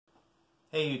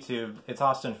Hey YouTube, it's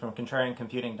Austin from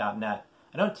ContrarianComputing.net.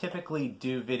 I don't typically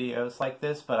do videos like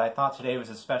this, but I thought today was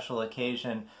a special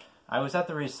occasion. I was at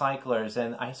the Recyclers,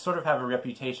 and I sort of have a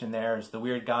reputation there as the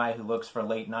weird guy who looks for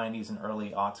late 90s and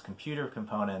early aughts computer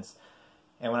components.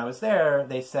 And when I was there,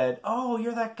 they said, "Oh,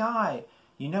 you're that guy.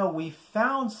 You know, we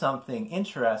found something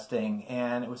interesting,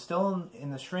 and it was still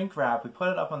in the shrink wrap. We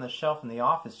put it up on the shelf in the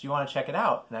office. Do you want to check it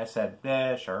out?" And I said,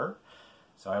 sure.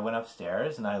 So I went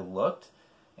upstairs and I looked.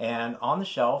 And on the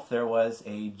shelf there was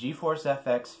a GeForce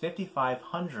FX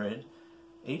 5500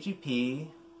 AGP,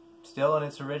 still in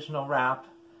its original wrap.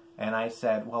 And I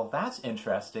said, well, that's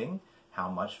interesting. How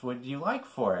much would you like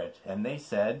for it? And they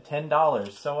said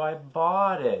 $10. So I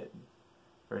bought it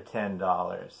for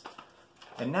 $10.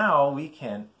 And now we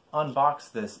can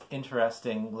unbox this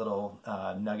interesting little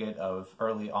nugget of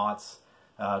early aughts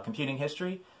computing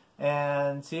history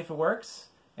and see if it works.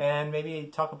 And maybe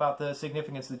talk about the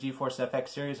significance of the GeForce FX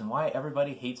series and why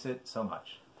everybody hates it so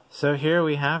much. So here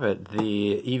we have it,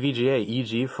 the eVGA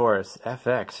GeForce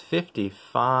FX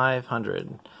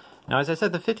 5500. Now, as I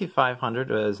said, the 5500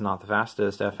 was not the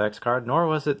fastest FX card, nor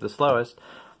was it the slowest.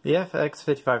 The FX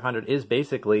 5500 is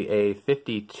basically a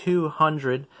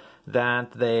 5200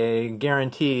 that they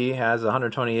guarantee has a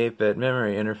 128-bit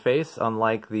memory interface,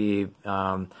 unlike the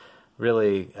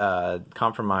really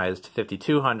compromised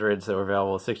 5200s that were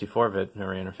available with 64-bit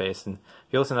memory interface. And if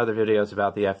you listen to other videos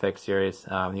about the FX series,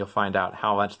 you'll find out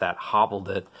how much that hobbled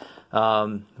it.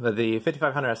 But the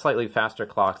 5500 has slightly faster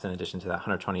clocks in addition to that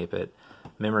 128-bit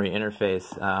memory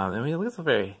interface. I mean, it's a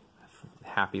very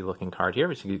happy-looking card here,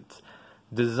 which is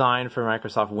designed for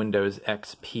Microsoft Windows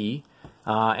XP.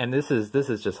 And this is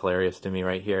just hilarious to me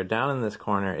right here. Down in this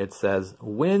corner it says,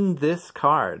 "Win this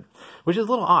card," which is a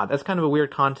little odd. That's kind of a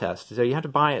weird contest. So you have to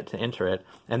buy it to enter it,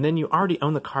 and then you already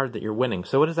own the card that you're winning.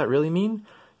 So what does that really mean?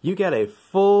 You get a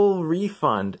full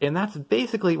refund, and that's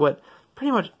basically what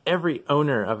pretty much every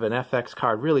owner of an FX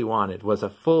card really wanted, was a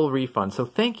full refund. So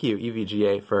thank you,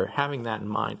 eVGA, for having that in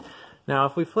mind. Now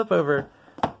if we flip over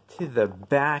to the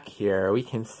back here, we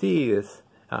can see this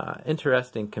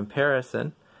interesting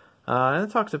comparison. And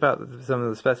it talks about some of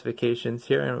the specifications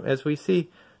here, and as we see,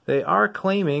 they are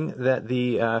claiming that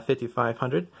the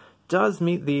 5500 does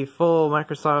meet the full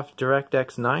Microsoft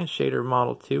DirectX 9 shader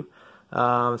Model 2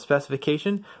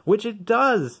 specification, which it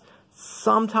does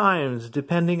sometimes,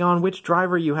 depending on which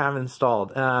driver you have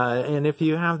installed. And if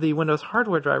you have the Windows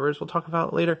hardware drivers, we'll talk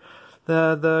about later,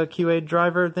 the QA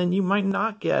driver, then you might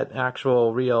not get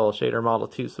actual real shader Model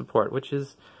 2 support, which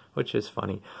is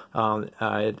funny.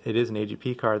 It is an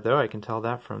AGP card, though. I can tell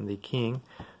that from the keying.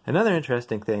 Another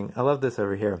interesting thing, I love this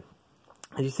over here.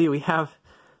 As you see, we have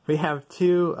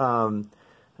two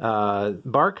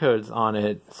barcodes on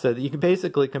it, so that you can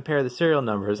basically compare the serial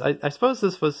numbers. I suppose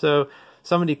this was so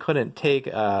somebody couldn't take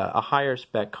a higher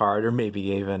spec card, or maybe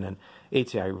even an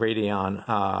ATI Radeon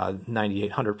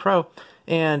 9800 Pro,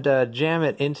 and jam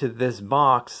it into this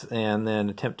box and then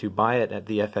attempt to buy it at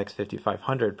the FX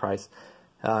 5500 price.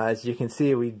 As you can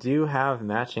see, we do have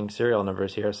matching serial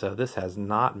numbers here, so this has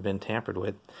not been tampered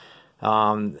with.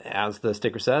 As the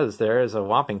sticker says, there is a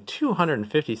whopping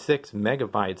 256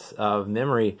 megabytes of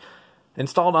memory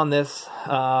installed on this.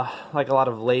 Like a lot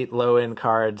of late, low-end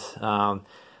cards,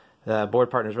 the board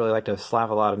partners really like to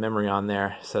slap a lot of memory on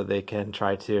there so they can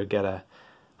try to get a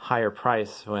higher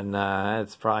price when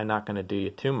it's probably not going to do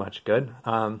you too much good.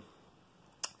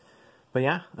 But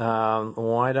yeah,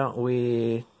 why don't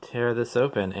we tear this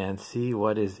open and see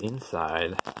what is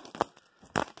inside.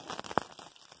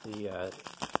 The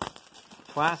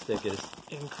plastic is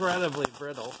incredibly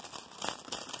brittle.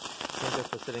 I think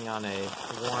this was sitting on a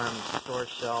warm store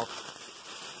shelf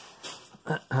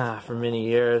for many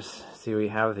years. See, we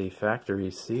have the factory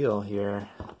seal here.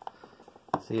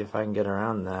 Let's see if I can get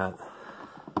around that.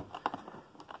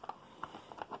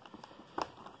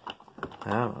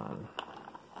 Come on.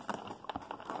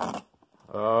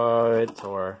 Oh, it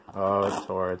tore. Oh, it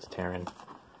tore. It's tearing.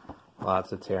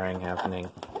 Lots of tearing happening.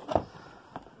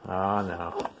 Oh,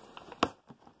 no.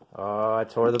 Oh, I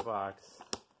tore the box.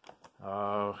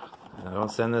 Oh,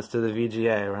 don't send this to the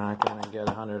VGA. We're not going to get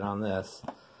 100 on this.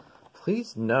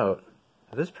 Please note,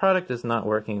 if this product is not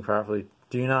working properly,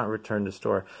 do not return to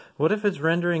store. What if it's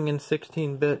rendering in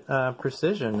 16-bit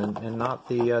precision and not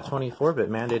the 24-bit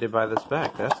mandated by the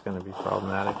spec? That's going to be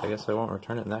problematic. I guess I won't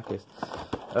return it in that case.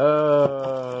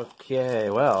 Okay,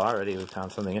 well, already we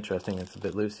found something interesting. It's a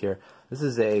bit loose here. This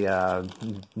is a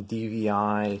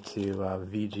DVI to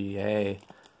VGA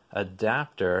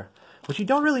adapter, which you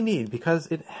don't really need because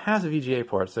it has a VGA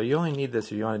port, so you only need this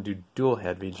if you want to do dual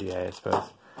head VGA, I suppose.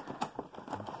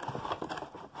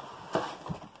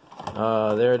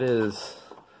 There it is.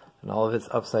 in all of its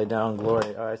upside down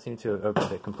glory. Oh, I seem to have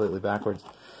opened it completely backwards.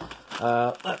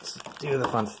 Let's do the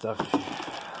fun stuff.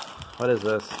 What is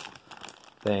this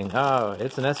thing? Oh,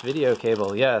 it's an S-video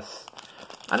cable, yes.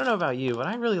 I don't know about you, but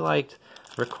I really liked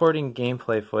recording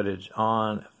gameplay footage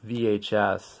on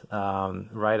VHS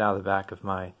right out of the back of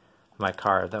my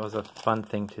card. That was a fun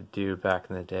thing to do back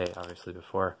in the day, obviously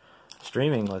before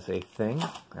streaming was a thing.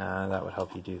 That would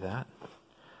help you do that.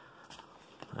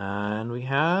 And we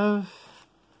have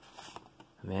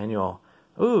a manual.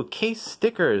 Ooh, case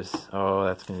stickers. Oh,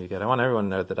 that's going to be good. I want everyone to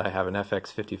know that I have an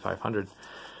FX 5500.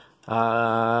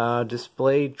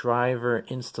 Display driver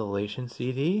installation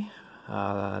CD.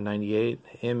 98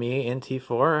 ME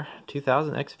NT4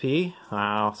 2000 XP.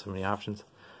 Wow, so many options.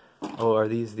 Oh, are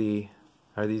these the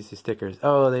stickers?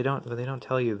 Oh, they don't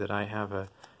tell you that I have a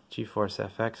GeForce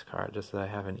FX card, just that I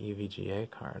have an eVGA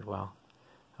card. Well,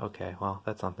 okay, well,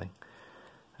 that's something.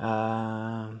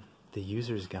 The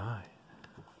user's guide.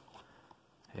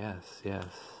 Yes, yes.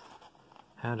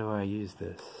 How do I use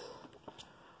this?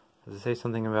 Does it say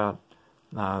something about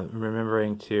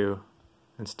remembering to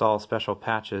install special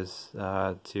patches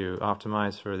to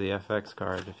optimize for the FX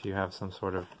card if you have some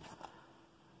sort of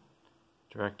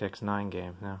DirectX 9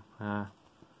 game? No.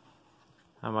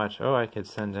 How much? Oh, I could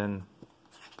send in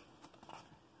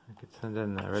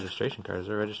a registration card. Is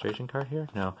there a registration card here?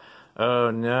 No.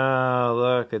 Oh no,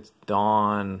 look, it's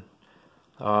dawn.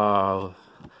 Oh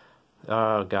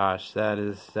gosh, that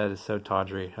is so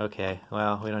tawdry. Okay,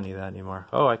 well, we don't need that anymore.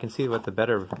 Oh, I can see what the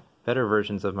better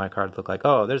versions of my card look like.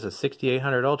 Oh, there's a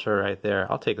 6800 Ultra right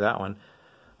there. I'll take that one.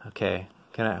 Okay,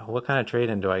 what kind of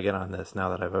trade-in do I get on this now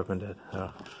that I've opened it?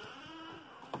 Oh.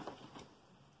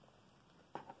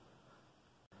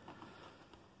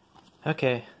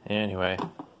 Okay, anyway,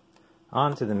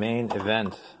 on to the main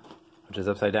event, which is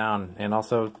upside down and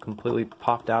also completely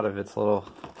popped out of its little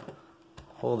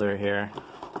holder here.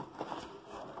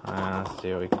 Let's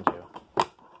see what we can do.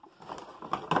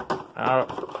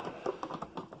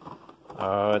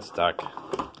 Oh, it's stuck.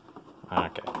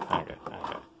 Okay.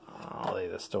 I'll lay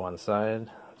this to one side.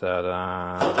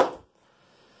 Ta-da!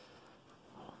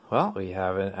 Well, we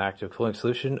have an active cooling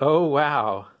solution. Oh,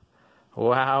 wow.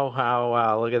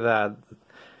 Wow, look at that.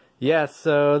 Yes,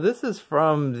 so this is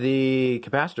from the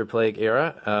capacitor plague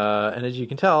era, and as you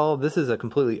can tell, this is a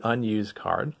completely unused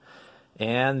card.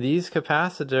 And these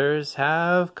capacitors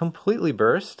have completely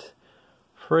burst,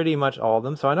 pretty much all of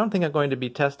them, so I don't think I'm going to be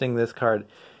testing this card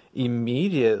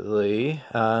immediately.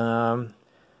 And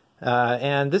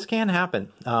this can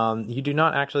happen. You do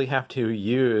not actually have to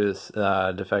use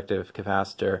a defective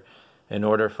capacitor in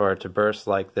order for it to burst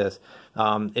like this.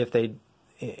 The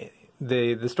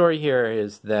story here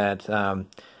is that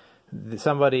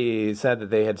somebody said that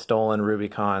they had stolen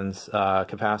Rubicon's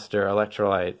capacitor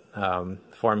electrolyte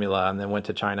formula and then went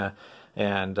to China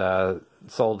and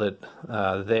sold it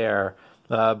there.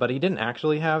 But he didn't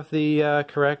actually have the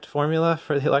correct formula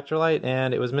for the electrolyte,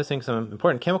 and it was missing some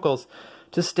important chemicals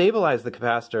to stabilize the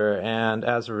capacitor, and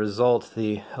as a result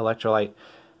the electrolyte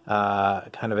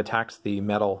kind of attacks the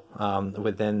metal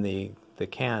within the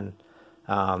can,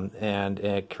 and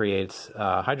it creates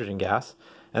hydrogen gas.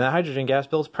 And that hydrogen gas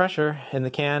builds pressure in the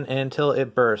can until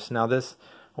it bursts. Now this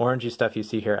orangey stuff you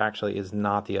see here actually is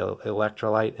not the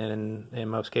electrolyte in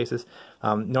most cases.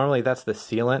 Normally that's the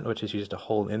sealant, which is used to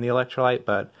hold in the electrolyte,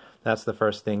 but that's the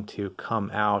first thing to come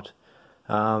out.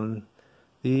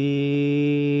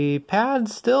 The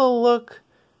pads still look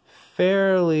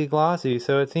fairly glossy,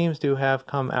 so it seems to have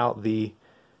come out the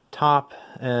top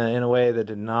in a way that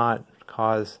did not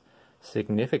cause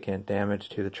significant damage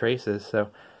to the traces. So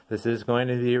this is going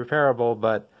to be repairable,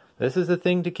 but this is the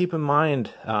thing to keep in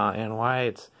mind, and why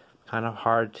it's kind of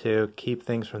hard to keep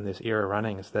things from this era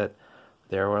running, is that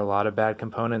there were a lot of bad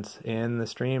components in the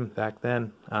stream back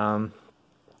then.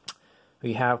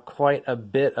 We have quite a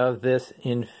bit of this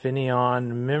Infineon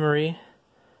memory,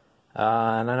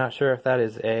 and I'm not sure if that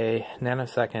is a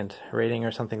nanosecond rating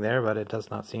or something there, but it does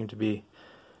not seem to be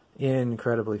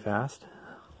incredibly fast.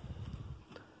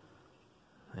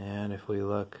 And if we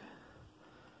look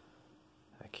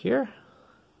back here,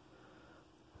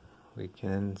 we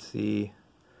can see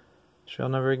serial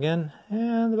number again,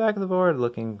 and the back of the board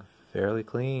looking fairly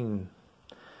clean.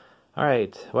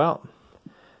 Alright, well,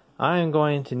 I'm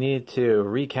going to need to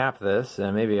recap this,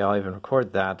 and maybe I'll even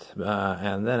record that,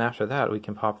 and then after that we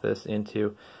can pop this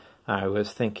into, I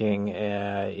was thinking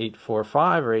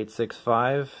 845 or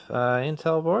 865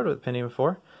 Intel board with Pentium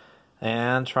 4,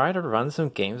 and try to run some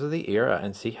games of the era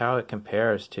and see how it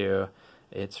compares to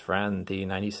its friend, the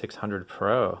 9600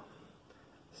 Pro.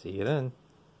 See you then.